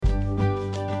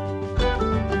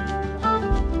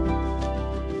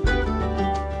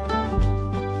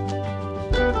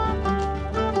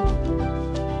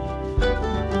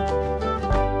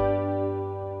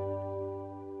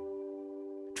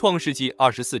创世纪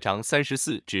24章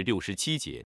34至67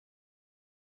节。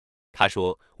他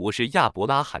说：“我是亚伯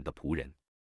拉罕的仆人，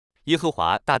耶和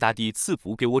华大大地赐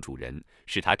福给我主人，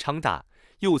使他昌大，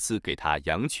又赐给他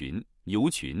羊群、牛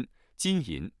群、金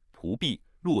银、仆婢、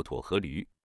骆驼和驴。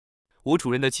我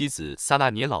主人的妻子撒拉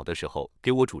年老的时候，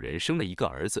给我主人生了一个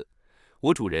儿子，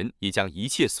我主人也将一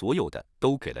切所有的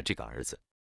都给了这个儿子。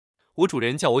我主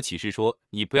人叫我起誓说，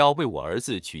你不要为我儿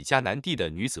子娶迦南地的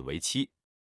女子为妻，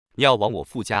你要往我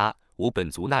父家，我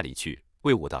本族那里去，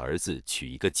为我的儿子娶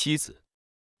一个妻子。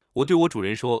我对我主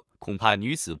人说，恐怕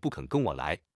女子不肯跟我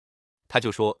来。他就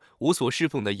说，我所侍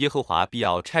奉的耶和华必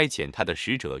要差遣他的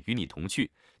使者与你同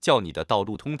去，叫你的道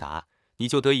路通达，你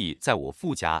就得以在我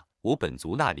父家，我本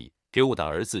族那里，给我的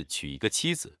儿子娶一个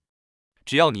妻子。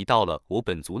只要你到了我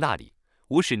本族那里，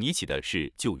我使你起的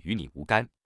事就与你无干。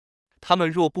他们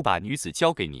若不把女子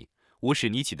交给你，我使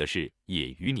你起的事也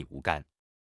与你无干。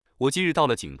我今日到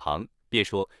了井旁，便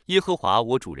说，耶和华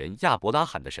我主人亚伯拉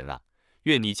罕的神啊，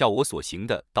愿你叫我所行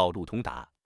的道路通达。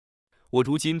我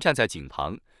如今站在井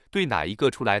旁，对哪一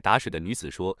个出来打水的女子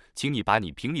说，请你把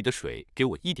你瓶里的水给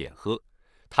我一点喝。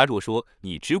她若说，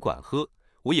你只管喝，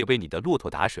我也为你的骆驼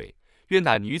打水，愿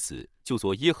那女子就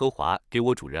做耶和华给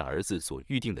我主人儿子所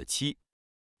预定的妻。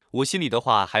我心里的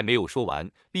话还没有说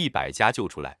完，利百加就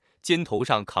出来，肩头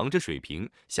上扛着水瓶，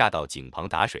下到井旁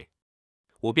打水。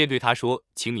我便对他说，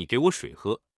请你给我水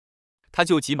喝。他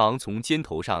就急忙从肩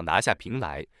头上拿下瓶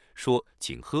来，说，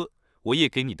请喝，我也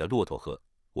给你的骆驼喝。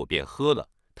我便喝了，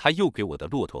他又给我的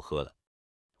骆驼喝了。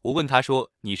我问他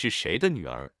说，你是谁的女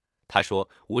儿？他说，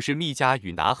我是密迦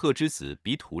与拿鹤之子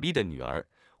比土利的女儿。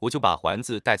我就把环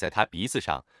子戴在他鼻子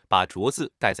上，把镯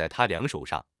子戴在他两手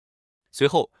上。随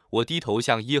后我低头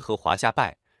向耶和华下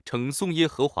拜，称颂耶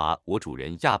和华我主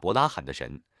人亚伯拉罕的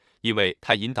神，因为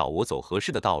他引导我走合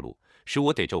适的道路，使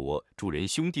我得着我主人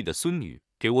兄弟的孙女，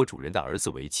给我主人的儿子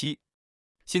为妻。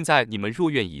现在你们若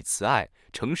愿以慈爱、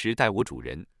诚实待我主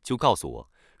人，就告诉我；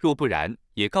若不然，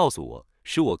也告诉我，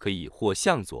使我可以或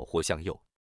向左或向右。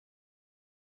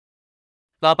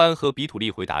拉班和比土利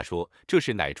回答说，这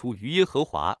事乃出于耶和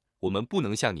华，我们不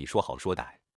能向你说好说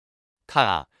歹。看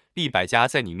啊，利百加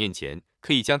在你面前，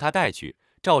可以将他带去，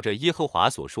照着耶和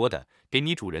华所说的，给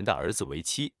你主人的儿子为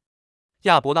妻。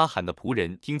亚伯拉罕的仆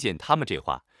人听见他们这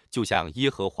话，就向耶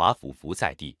和华俯伏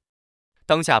在地。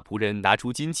当下仆人拿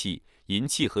出金器、银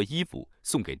器和衣服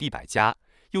送给利百加，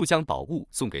又将宝物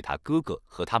送给他哥哥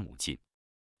和他母亲。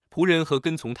仆人和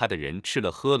跟从他的人吃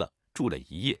了喝了，住了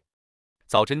一夜。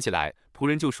早晨起来，仆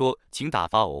人就说，请打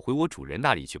发我回我主人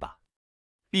那里去吧。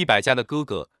利百加的哥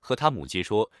哥和他母亲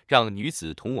说，让女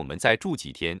子同我们再住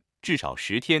几天，至少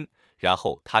10天，然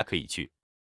后他可以去。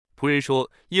仆人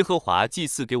说，耶和华既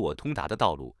赐给我通达的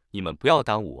道路，你们不要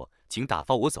耽误我，请打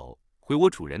发我走，回我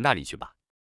主人那里去吧。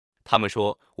他们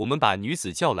说，我们把女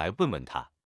子叫来问问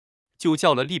他。就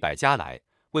叫了利百加来，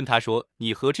问他说，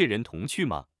你和这人同去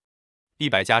吗？利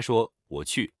百加说，我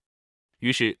去。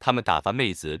于是他们打发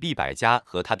妹子利百加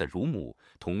和他的乳母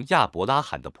同亚伯拉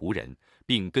罕的仆人，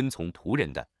并跟从仆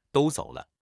人的都走了。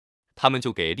他们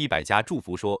就给利百加祝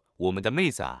福说，我们的妹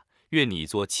子啊，愿你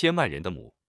做千万人的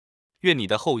母，愿你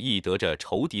的后裔得着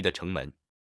仇敌的城门。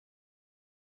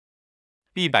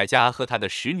利百加和他的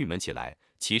使女们起来，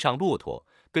骑上骆驼，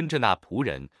跟着那仆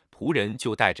人，仆人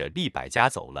就带着利百加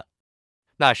走了。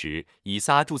那时以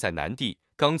撒住在南地，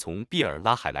刚从毕尔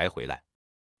拉海来回来。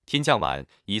天将晚，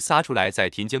以撒出来在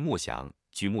田间默想，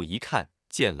举目一看，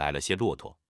见来了些骆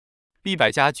驼。利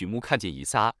百加举目看见以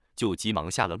撒，就急忙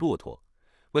下了骆驼，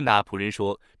问那仆人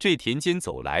说，这田间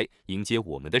走来迎接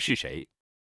我们的是谁？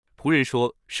仆人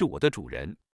说，是我的主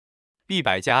人。利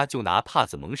百加就拿帕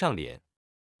子蒙上脸。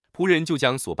仆人就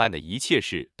将所办的一切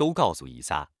事都告诉以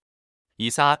撒。以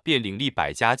撒便领利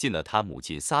百加进了他母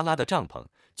亲撒拉的帐篷，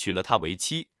娶了她为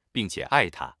妻，并且爱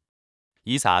她。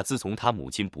以撒自从他母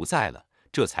亲不在了，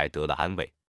这才得了安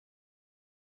慰。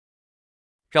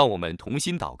让我们同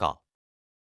心祷告。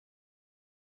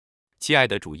亲爱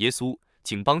的主耶稣，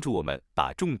请帮助我们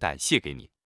把重担卸给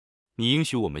你，你应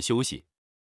许我们休息，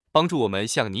帮助我们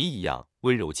像你一样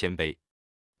温柔谦卑。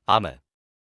阿们。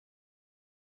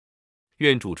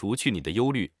愿主除去你的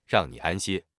忧虑，让你安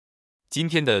歇。今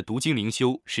天的读经灵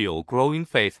修是由 Growing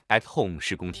Faith at Home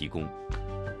事工提供。